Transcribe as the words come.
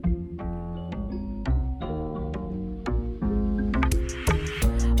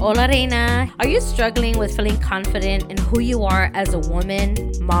Hola, Reina. Are you struggling with feeling confident in who you are as a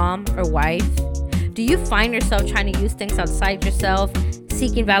woman, mom, or wife? Do you find yourself trying to use things outside yourself,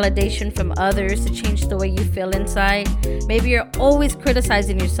 seeking validation from others to change the way you feel inside? Maybe you're always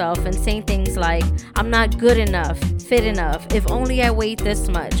criticizing yourself and saying things like, I'm not good enough, fit enough, if only I weighed this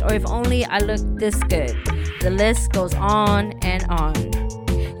much, or if only I looked this good. The list goes on and on.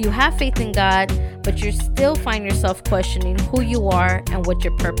 You have faith in God, but you still find yourself questioning who you are and what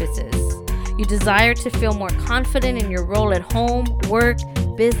your purpose is. You desire to feel more confident in your role at home, work,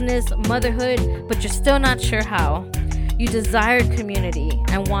 business, motherhood, but you're still not sure how. You desire community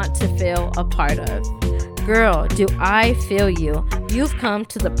and want to feel a part of. Girl, do I feel you? You've come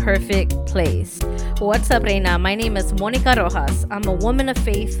to the perfect place. What's up, Reina? My name is Monica Rojas. I'm a woman of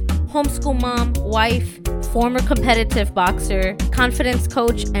faith, homeschool mom, wife, former competitive boxer, confidence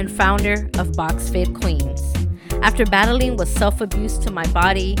coach, and founder of BoxFit Queens. After battling with self-abuse to my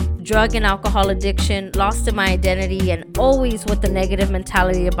body, drug and alcohol addiction, lost in my identity, and always with a negative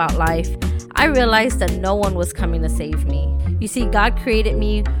mentality about life, I realized that no one was coming to save me. You see, God created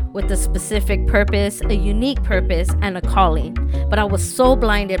me with a specific purpose, a unique purpose, and a calling. But I was so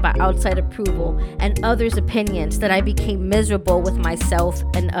blinded by outside approval and others' opinions that I became miserable with myself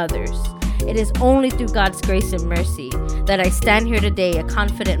and others. It is only through God's grace and mercy that I stand here today, a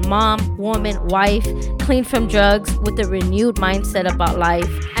confident mom, woman, wife, clean from drugs, with a renewed mindset about life,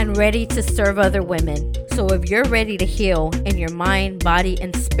 and ready to serve other women. So if you're ready to heal in your mind, body,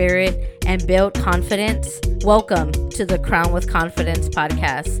 and spirit and build confidence, welcome to the Crown with Confidence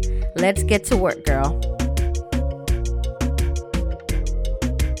podcast. Let's get to work, girl.